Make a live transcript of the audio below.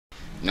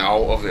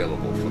Now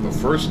available for the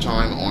first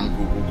time on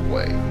Google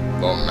Play,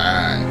 The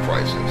Man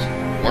Crisis.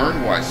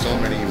 Learn why so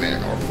many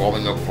men are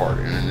falling apart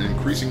in an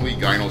increasingly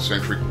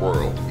gynocentric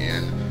world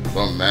in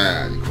The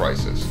Man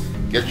Crisis.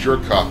 Get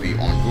your copy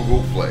on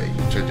Google Play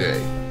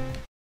today.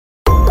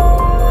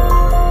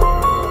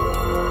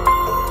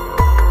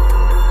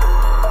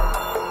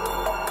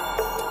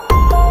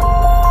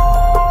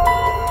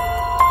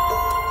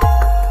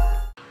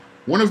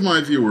 One of my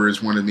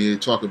viewers wanted me to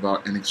talk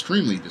about an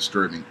extremely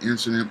disturbing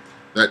incident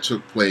that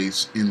took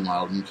place in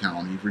Louden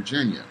County,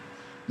 Virginia.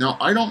 Now,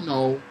 I don't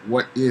know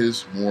what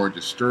is more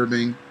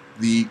disturbing,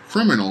 the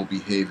criminal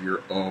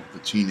behavior of the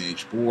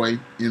teenage boy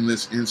in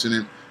this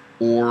incident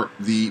or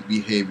the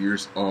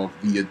behaviors of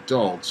the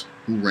adults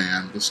who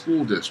ran the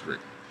school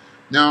district.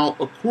 Now,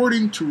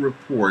 according to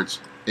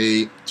reports,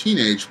 a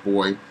teenage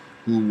boy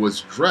who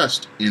was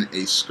dressed in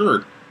a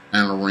skirt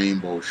and a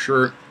rainbow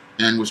shirt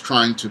and was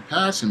trying to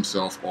pass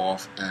himself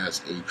off as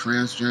a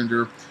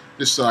transgender,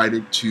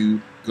 decided to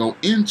go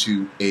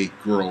into a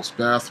girl's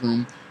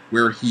bathroom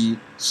where he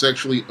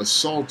sexually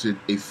assaulted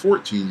a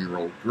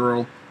 14-year-old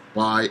girl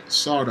by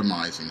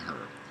sodomizing her.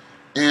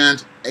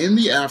 And in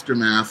the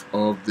aftermath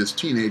of this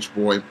teenage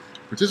boy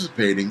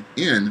participating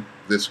in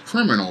this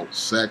criminal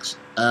sex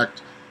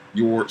act,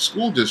 your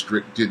school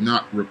district did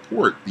not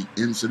report the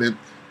incident.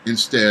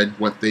 Instead,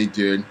 what they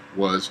did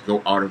was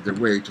go out of their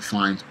way to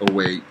find a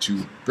way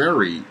to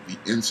bury the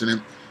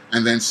incident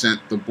and then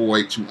sent the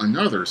boy to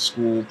another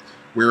school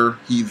where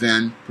he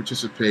then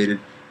participated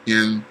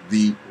in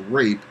the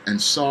rape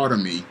and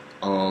sodomy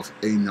of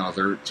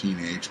another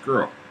teenage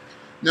girl.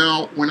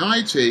 Now, when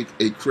I take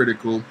a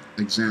critical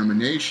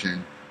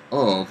examination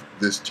of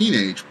this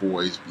teenage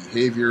boy's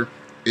behavior,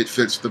 it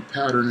fits the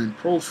pattern and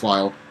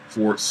profile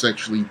for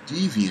sexually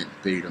deviant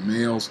beta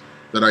males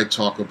that I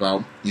talk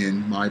about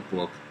in my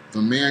book,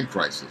 The Man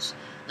Crisis.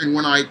 And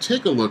when I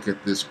take a look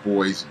at this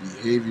boy's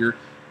behavior,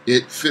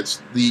 it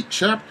fits the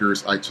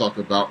chapters I talk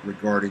about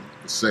regarding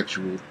the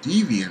sexual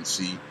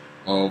deviancy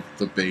of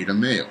the beta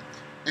male.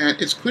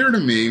 And it's clear to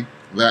me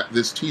that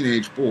this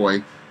teenage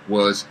boy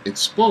was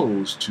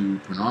exposed to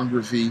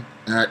pornography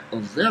at a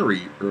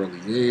very early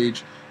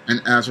age,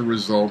 and as a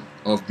result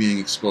of being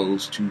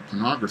exposed to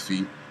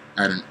pornography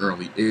at an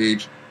early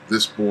age,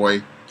 this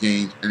boy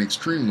gained an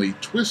extremely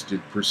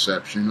twisted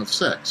perception of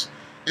sex.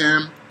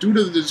 And due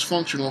to the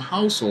dysfunctional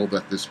household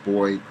that this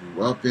boy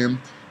grew up in,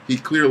 he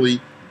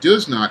clearly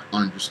does not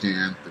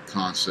understand the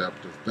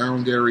concept of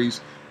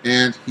boundaries,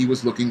 and he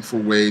was looking for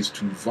ways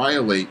to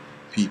violate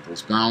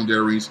people's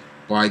boundaries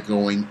by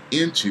going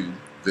into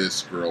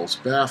this girl's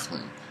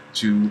bathroom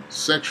to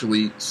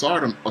sexually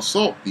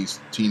assault these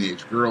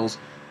teenage girls,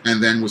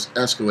 and then was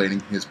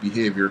escalating his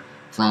behavior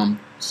from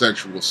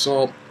sexual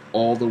assault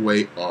all the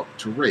way up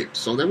to rape.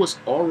 So there was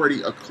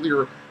already a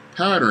clear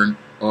pattern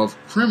of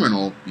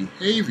criminal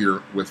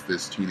behavior with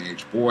this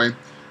teenage boy.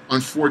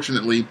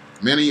 Unfortunately,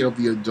 many of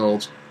the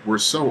adults were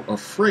so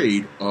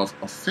afraid of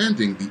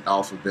offending the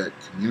alphabet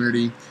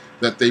community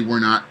that they were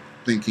not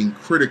thinking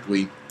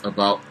critically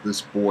about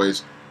this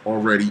boy's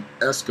already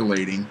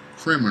escalating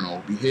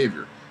criminal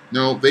behavior.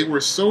 No, they were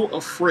so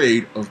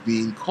afraid of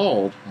being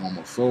called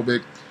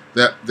homophobic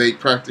that they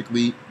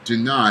practically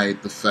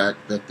denied the fact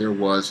that there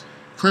was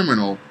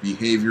criminal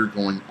behavior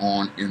going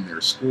on in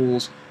their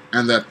schools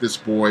and that this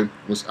boy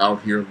was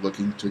out here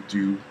looking to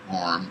do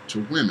harm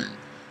to women.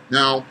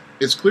 Now,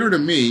 it's clear to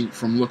me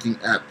from looking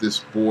at this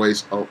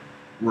boy's,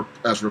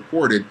 as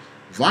reported,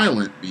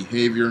 violent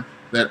behavior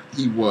that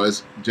he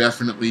was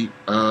definitely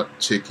a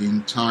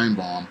ticking time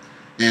bomb.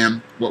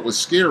 And what was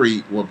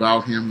scary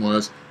about him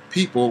was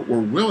people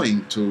were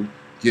willing to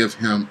give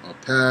him a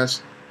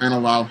pass and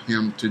allow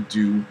him to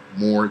do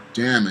more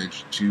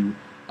damage to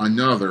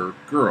another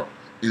girl.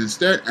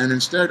 Instead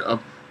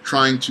of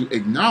trying to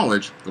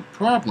acknowledge the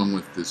problem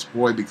with this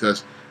boy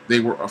because they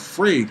were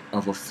afraid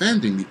of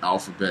offending the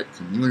alphabet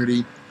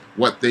community,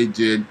 what they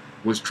did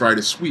was try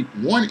to sweep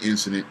one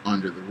incident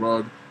under the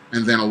rug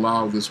and then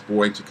allow this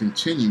boy to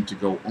continue to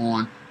go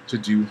on to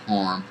do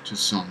harm to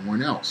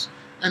someone else.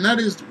 And that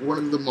is one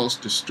of the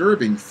most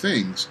disturbing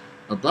things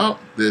about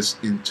this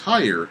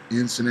entire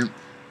incident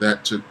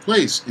that took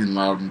place in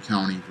Louden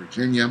County,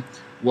 Virginia,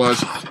 was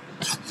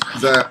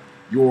that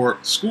your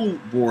school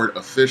board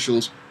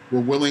officials were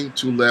willing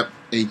to let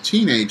a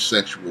teenage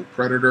sexual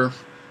predator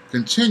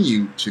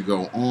continue to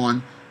go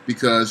on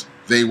because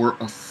they were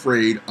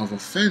afraid of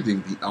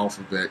offending the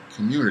alphabet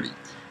community.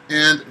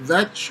 And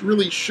that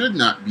really should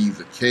not be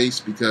the case,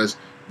 because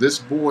this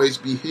boy's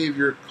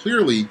behavior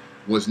clearly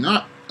was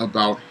not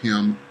about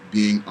him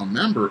being a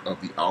member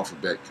of the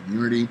alphabet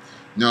community.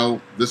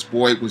 No, this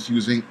boy was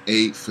using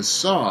a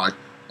facade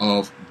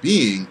of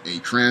being a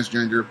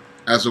transgender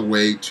as a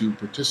way to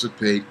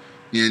participate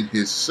in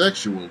his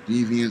sexual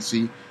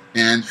deviancy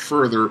and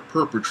further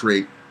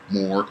perpetrate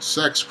more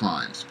sex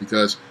crimes,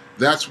 because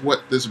that's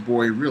what this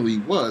boy really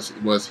was.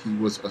 He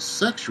was a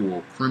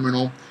sexual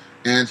criminal,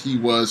 and he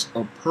was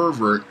a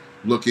pervert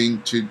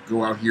looking to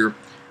go out here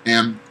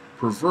and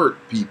pervert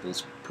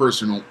people's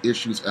personal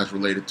issues as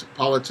related to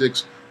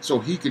politics, so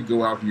he could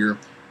go out here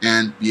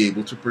and be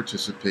able to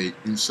participate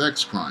in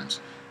sex crimes.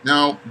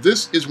 Now,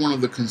 this is one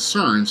of the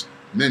concerns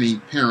many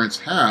parents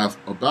have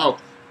about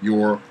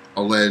your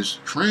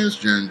alleged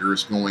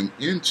transgenders going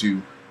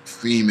into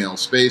female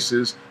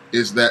spaces,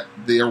 is that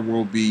there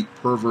will be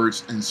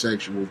perverts and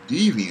sexual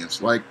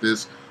deviants like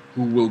this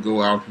who will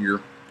go out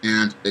here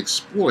and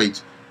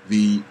exploit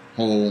the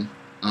whole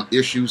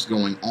issues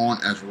going on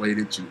as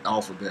related to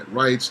alphabet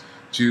rights,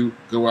 to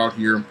go out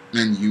here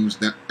and use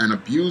them and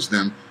abuse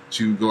them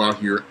to go out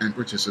here and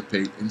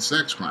participate in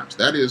sex crimes.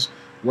 That is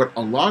what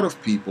a lot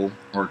of people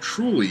are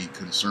truly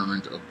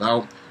concerned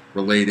about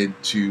related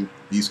to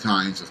these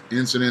kinds of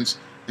incidents.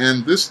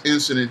 And this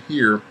incident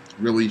here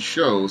really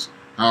shows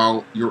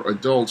how your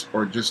adults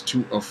are just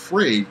too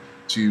afraid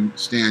to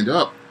stand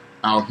up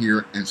out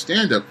here and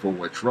stand up for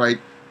what's right,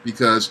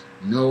 because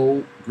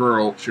no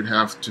girl should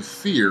have to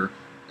fear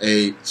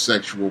a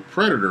sexual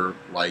predator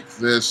like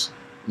this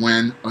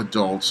when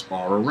adults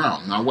are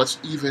around. Now, what's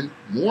even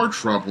more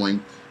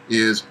troubling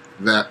is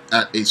that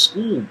at a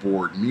school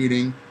board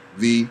meeting,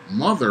 the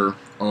mother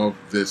of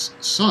this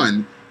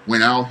son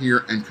went out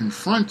here and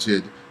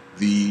confronted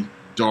the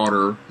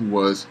daughter who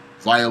was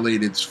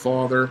violated's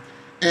father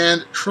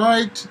and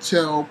tried to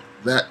tell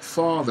that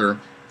father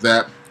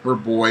that her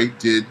boy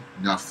did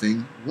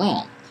nothing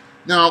wrong.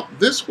 Now,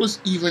 this was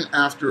even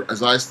after,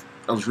 as I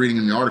was reading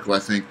in the article, I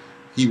think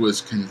he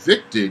was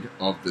convicted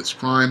of this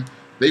crime.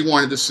 They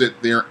wanted to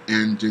sit there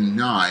and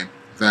deny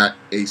that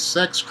a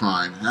sex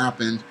crime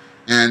happened,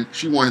 and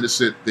she wanted to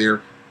sit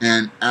there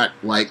and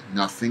act like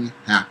nothing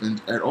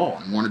happened at all,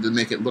 and wanted to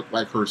make it look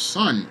like her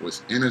son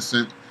was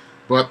innocent.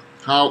 But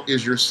how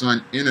is your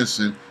son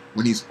innocent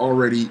when he's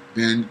already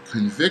been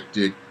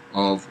convicted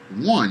of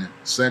one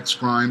sex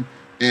crime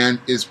and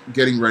is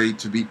getting ready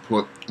to be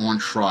put on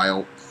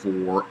trial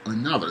for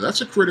another?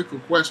 That's a critical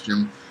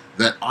question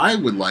that I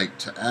would like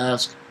to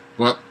ask,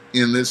 but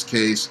in this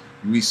case,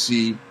 we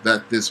see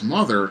that this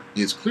mother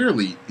is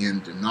clearly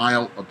in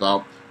denial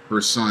about her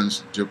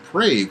son's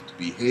depraved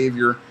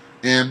behavior,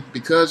 and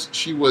because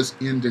she was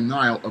in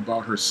denial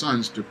about her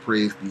son's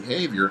depraved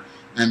behavior,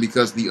 and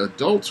because the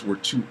adults were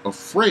too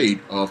afraid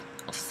of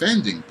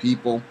offending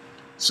people,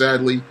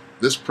 sadly,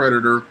 this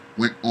predator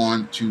went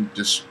on to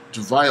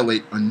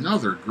violate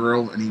another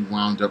girl, and he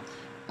wound up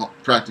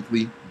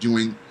practically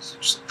doing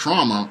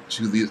trauma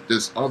to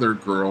this other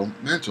girl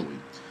mentally.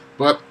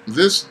 But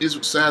this is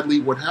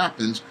sadly what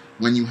happens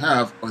when you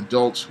have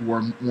adults who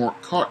are more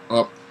caught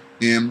up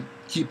in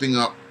keeping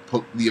up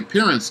the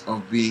appearance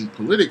of being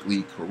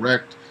politically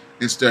correct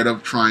instead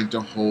of trying to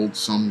hold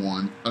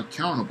someone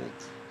accountable.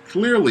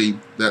 Clearly,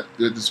 that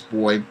this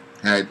boy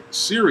had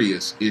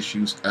serious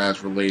issues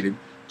as related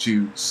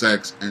to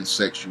sex and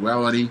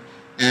sexuality,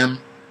 and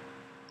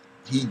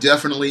he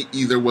definitely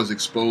either was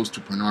exposed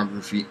to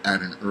pornography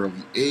at an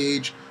early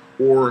age,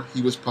 or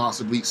he was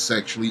possibly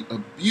sexually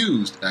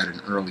abused at an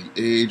early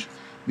age,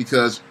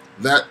 because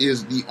that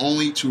is the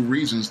only two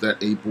reasons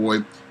that a boy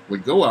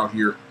would go out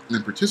here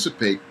and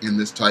participate in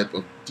this type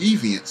of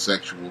deviant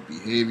sexual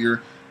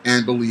behavior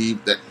and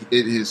believe that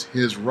it is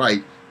his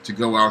right to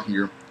go out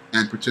here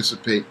and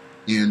participate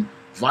in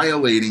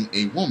violating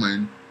a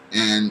woman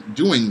and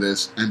doing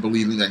this and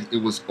believing that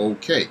it was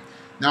okay.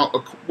 Now,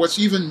 what's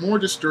even more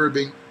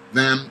disturbing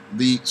than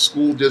the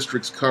school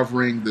districts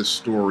covering this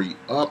story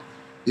up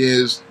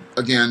is,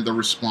 again, the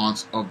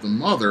response of the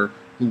mother,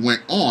 who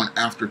went on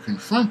after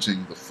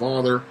confronting the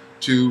father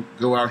to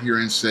go out here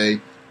and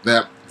say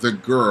that the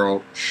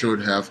girl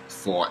should have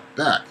fought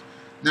back.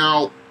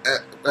 Now,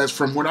 as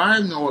from what I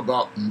know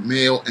about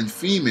male and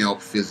female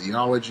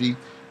physiology,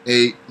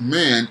 a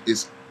man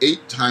is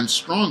 8 times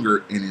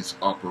stronger in his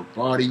upper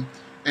body,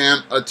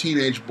 and a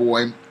teenage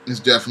boy is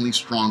definitely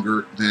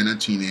stronger than a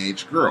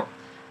teenage girl.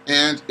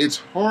 And it's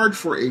hard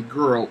for a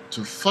girl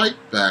to fight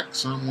back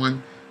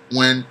someone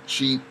when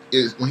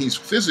he's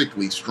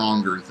physically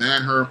stronger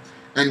than her,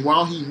 and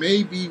while he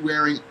may be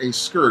wearing a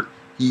skirt,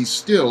 he's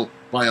still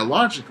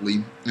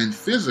biologically and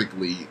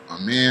physically a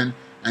man,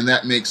 and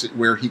that makes it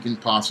where he can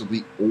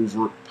possibly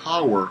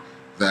overpower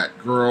that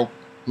girl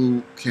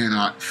who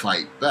cannot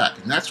fight back.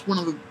 And that's one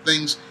of the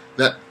things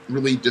that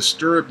really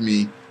disturbed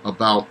me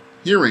about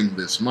hearing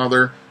this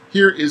mother.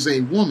 Here is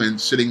a woman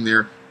sitting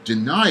there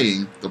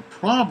denying the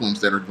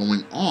problems that are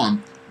going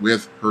on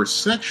with her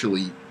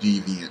sexually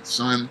deviant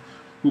son,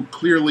 who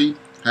clearly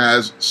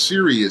has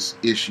serious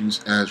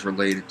issues as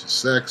related to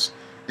sex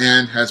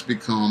and has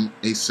become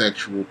a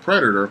sexual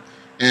predator.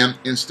 And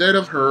instead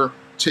of her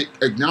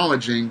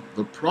acknowledging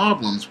the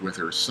problems with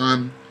her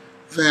son,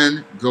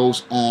 then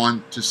goes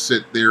on to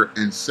sit there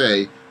and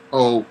say,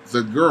 oh,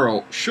 the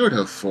girl should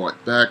have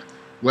fought back.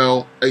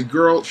 Well, a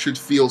girl should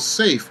feel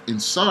safe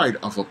inside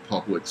of a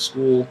public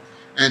school,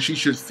 and she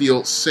should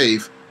feel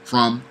safe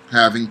from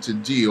having to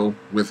deal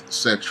with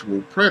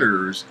sexual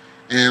predators.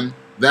 And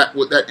that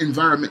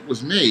environment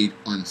was made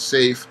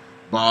unsafe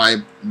by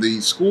the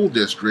school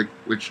district,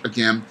 which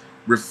again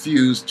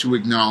refused to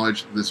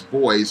acknowledge this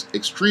boy's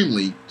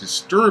extremely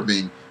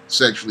disturbing,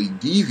 sexually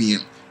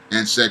deviant,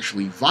 and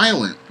sexually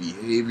violent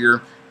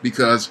behavior,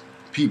 because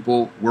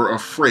people were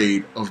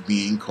afraid of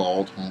being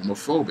called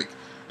homophobic.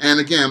 And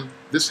again,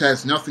 this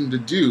has nothing to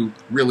do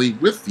really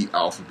with the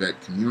alphabet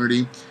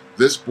community.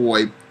 This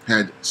boy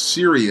had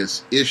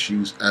serious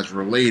issues as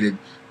related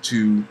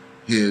to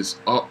his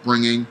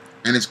upbringing,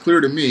 and it's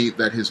clear to me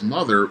that his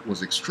mother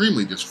was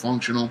extremely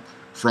dysfunctional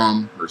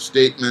from her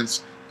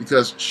statements,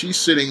 because she's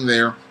sitting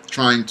there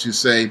trying to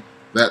say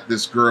that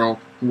this girl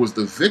who was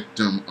the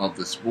victim of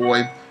this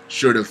boy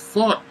should have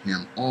fought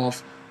him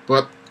off.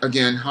 But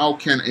again, how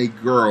can a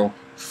girl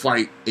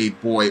fight a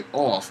boy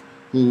off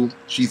who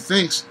she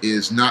thinks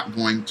is not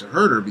going to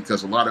hurt her?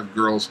 Because a lot of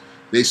girls,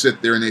 they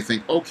sit there and they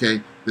think,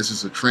 okay, this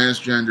is a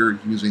transgender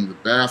using the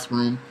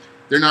bathroom.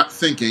 They're not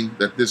thinking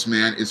that this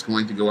man is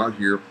going to go out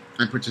here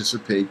and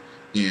participate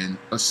in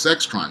a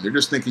sex crime. They're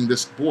just thinking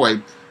this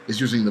boy is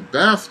using the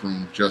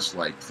bathroom just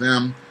like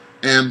them,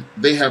 and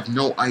they have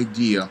no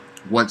idea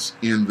what's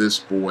in this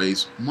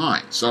boy's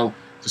mind. So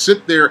to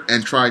sit there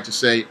and try to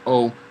say,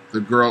 oh, the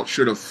girl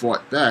should have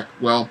fought back,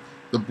 well,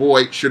 the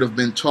boy should have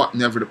been taught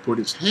never to put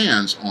his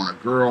hands on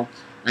a girl,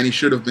 and he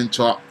should have been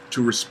taught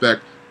to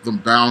respect the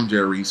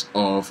boundaries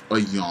of a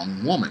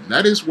young woman.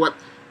 That is what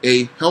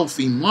a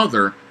healthy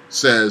mother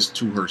says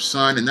to her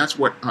son, and that's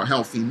what a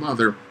healthy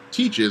mother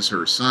teaches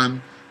her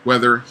son,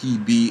 whether he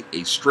be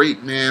a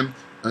straight man,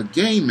 a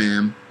gay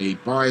man, a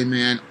bi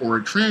man, or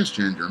a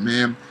transgender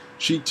man.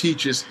 She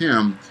teaches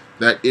him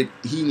that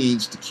he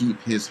needs to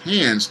keep his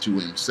hands to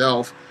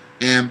himself,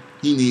 and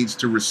he needs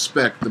to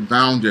respect the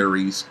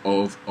boundaries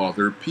of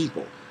other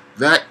people.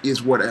 That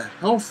is what a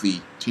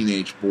healthy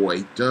teenage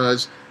boy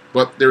does,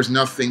 but there's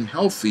nothing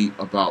healthy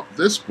about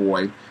this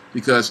boy,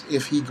 because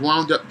if he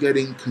wound up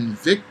getting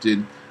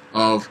convicted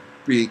of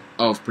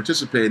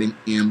participating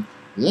in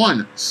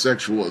one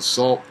sexual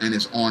assault and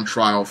is on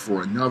trial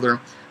for another,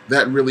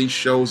 that really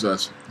shows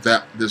us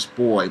that this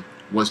boy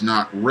was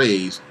not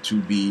raised to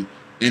be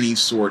any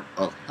sort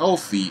of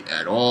healthy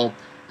at all,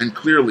 and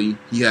clearly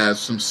he has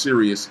some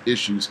serious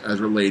issues as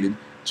related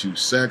to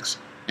sex,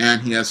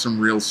 and he has some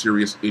real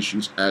serious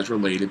issues as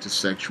related to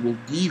sexual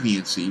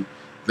deviancy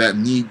that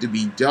need to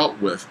be dealt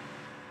with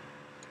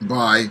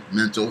by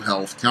mental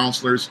health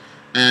counselors,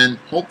 and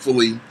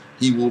hopefully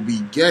he will be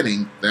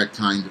getting that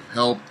kind of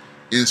help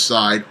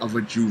inside of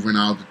a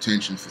juvenile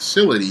detention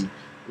facility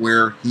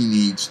where he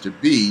needs to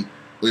be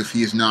if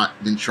he has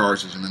not been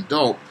charged as an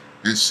adult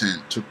and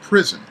sent to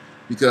prison,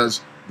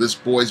 because this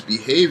boy's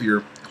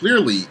behavior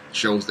clearly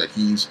shows that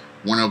he's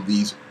one of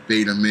these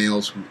beta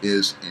males who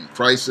is in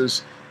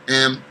crisis,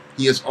 and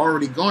he has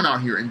already gone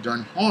out here and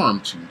done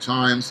harm 2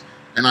 times,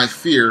 and I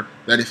fear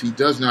that if he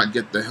does not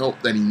get the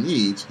help that he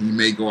needs, he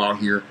may go out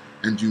here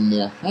and do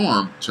more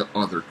harm to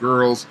other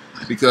girls,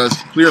 because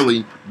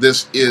clearly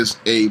this is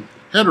a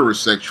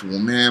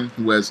heterosexual man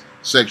who has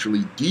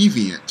sexually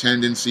deviant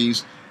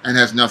tendencies and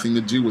has nothing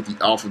to do with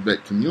the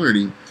alphabet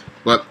community.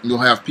 But you'll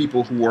have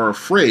people who are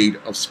afraid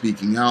of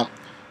speaking out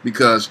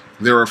because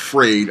they're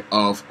afraid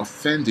of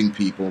offending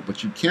people.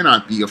 But you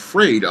cannot be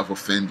afraid of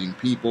offending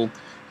people,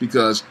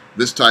 because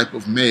this type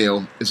of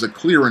male is a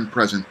clear and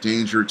present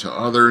danger to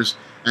others.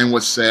 And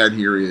what's sad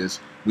here is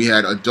we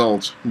had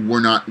adults who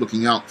were not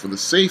looking out for the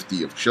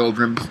safety of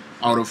children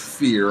out of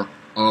fear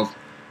of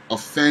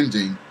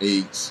offending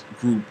a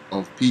group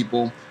of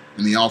people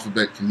in the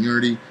alphabet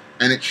community.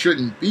 And it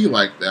shouldn't be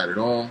like that at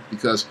all,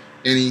 because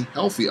any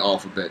healthy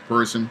alphabet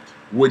person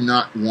would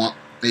not want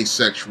a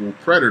sexual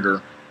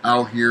predator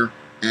out here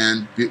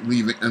and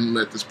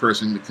let this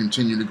person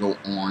continue to go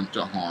on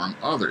to harm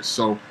others.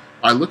 So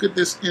I look at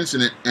this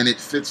incident and it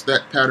fits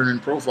that pattern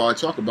and profile I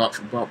talk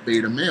about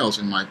beta males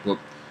in my book,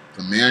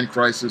 The Man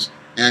Crisis,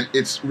 and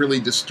it's really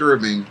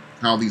disturbing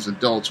how these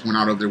adults went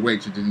out of their way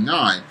to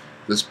deny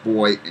this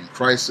boy in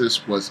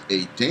crisis was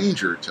a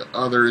danger to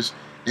others,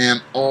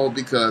 and all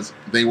because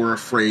they were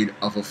afraid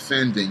of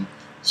offending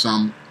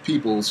some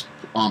people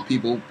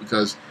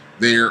because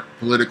their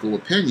political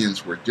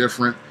opinions were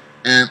different.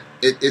 And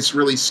it's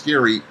really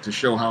scary to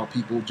show how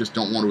people just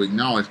don't want to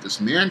acknowledge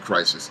this man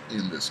crisis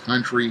in this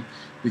country,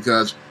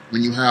 because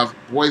when you have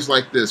boys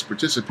like this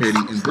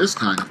participating in this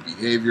kind of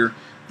behavior,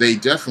 they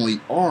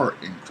definitely are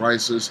in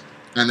crisis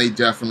and they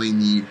definitely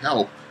need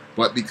help.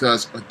 But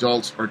because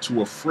adults are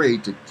too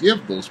afraid to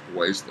give those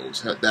boys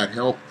that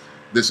help,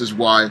 this is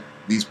why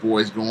these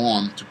boys go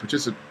on to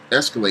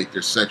escalate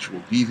their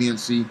sexual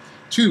deviancy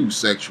to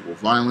sexual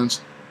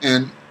violence.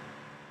 And,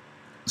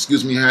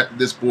 had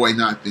this boy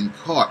not been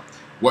caught,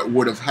 what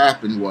would have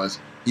happened was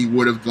he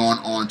would have gone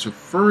on to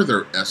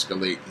further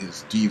escalate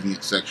his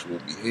deviant sexual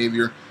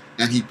behavior,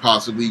 and he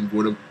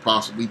would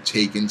have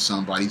taken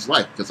somebody's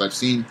life. Because I've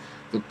seen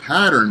the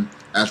pattern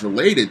as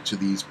related to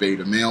these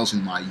beta males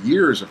in my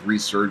years of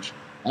research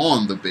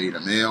on the beta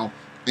male,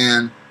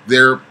 and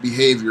their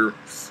behavior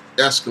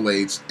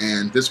escalates,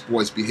 and this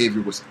boy's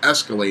behavior was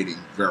escalating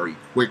very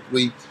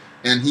quickly,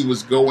 and he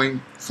was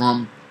going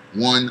from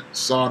one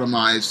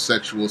sodomized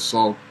sexual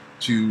assault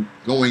to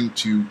going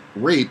to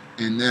rape,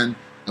 and then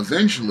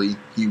eventually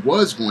he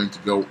was going to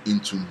go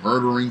into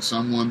murdering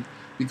someone,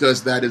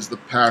 because that is the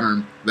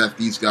pattern that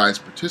these guys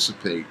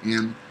participate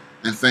in.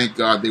 And thank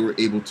God they were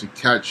able to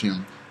catch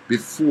him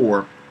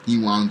before he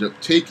wound up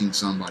taking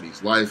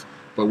somebody's life.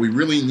 But we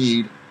really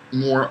need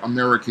more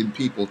American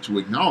people to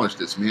acknowledge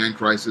this man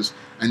crisis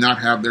and not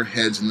have their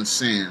heads in the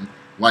sand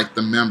like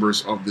the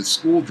members of the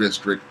school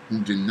district who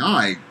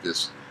denied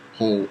this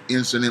whole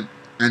incident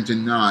and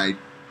denied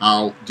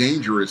how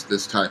dangerous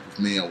this type of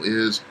mail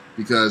is,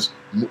 because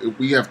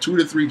we have 2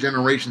 to 3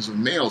 generations of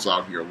males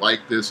out here like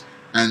this,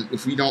 and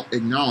if we don't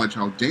acknowledge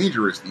how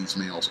dangerous these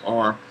males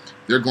are,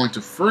 they're going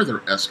to further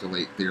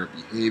escalate their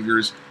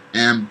behaviors,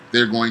 and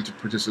they're going to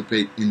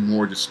participate in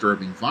more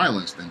disturbing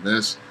violence than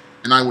this.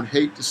 And I would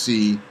hate to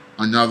see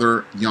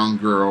another young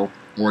girl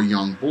or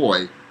young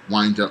boy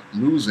wind up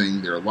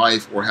losing their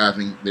life or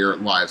having their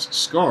lives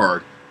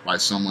scarred by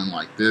someone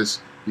like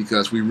this,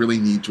 because we really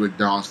need to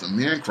acknowledge the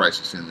man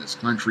crisis in this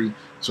country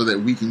so that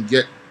we can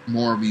get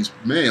more of these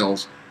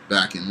males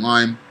back in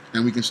line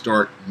and we can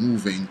start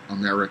moving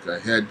America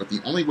ahead. But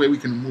the only way we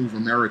can move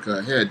America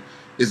ahead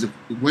is if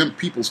when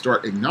people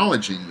start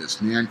acknowledging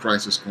this man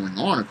crisis going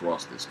on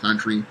across this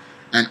country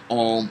and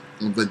all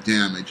of the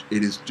damage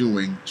it is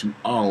doing to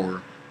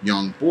our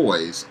young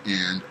boys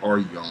and our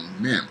young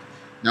men.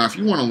 Now, if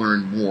you want to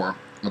learn more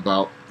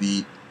about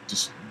the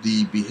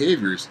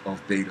behaviors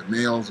of beta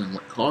males and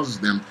what causes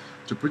them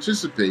to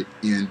participate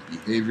in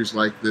behaviors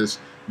like this,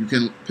 you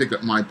can pick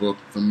up my book,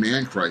 The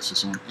Man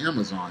Crisis, on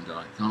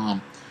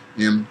Amazon.com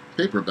in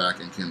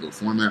paperback and Kindle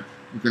format.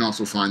 You can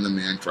also find The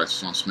Man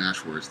Crisis on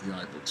Smashwords, the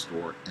iBook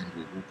Store, and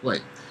Google Play.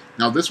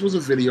 Now, this was a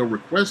video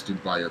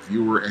requested by a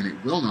viewer, and it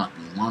will not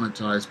be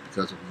monetized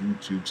because of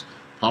YouTube's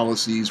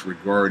policies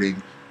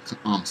regarding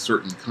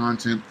certain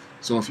content.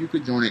 So if you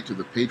could donate to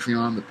the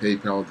Patreon, the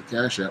PayPal, the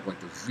Cash App like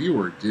the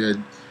viewer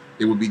did,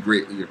 it would be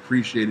greatly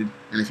appreciated.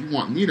 And if you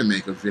want me to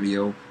make a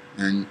video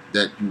and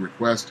that you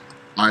request,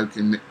 you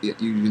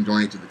can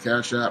donate to the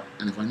Cash App,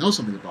 and if I know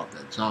something about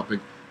that topic,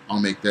 I'll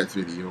make that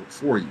video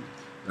for you.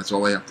 That's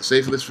all I have to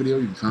say for this video.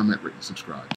 You can comment, rate, and subscribe.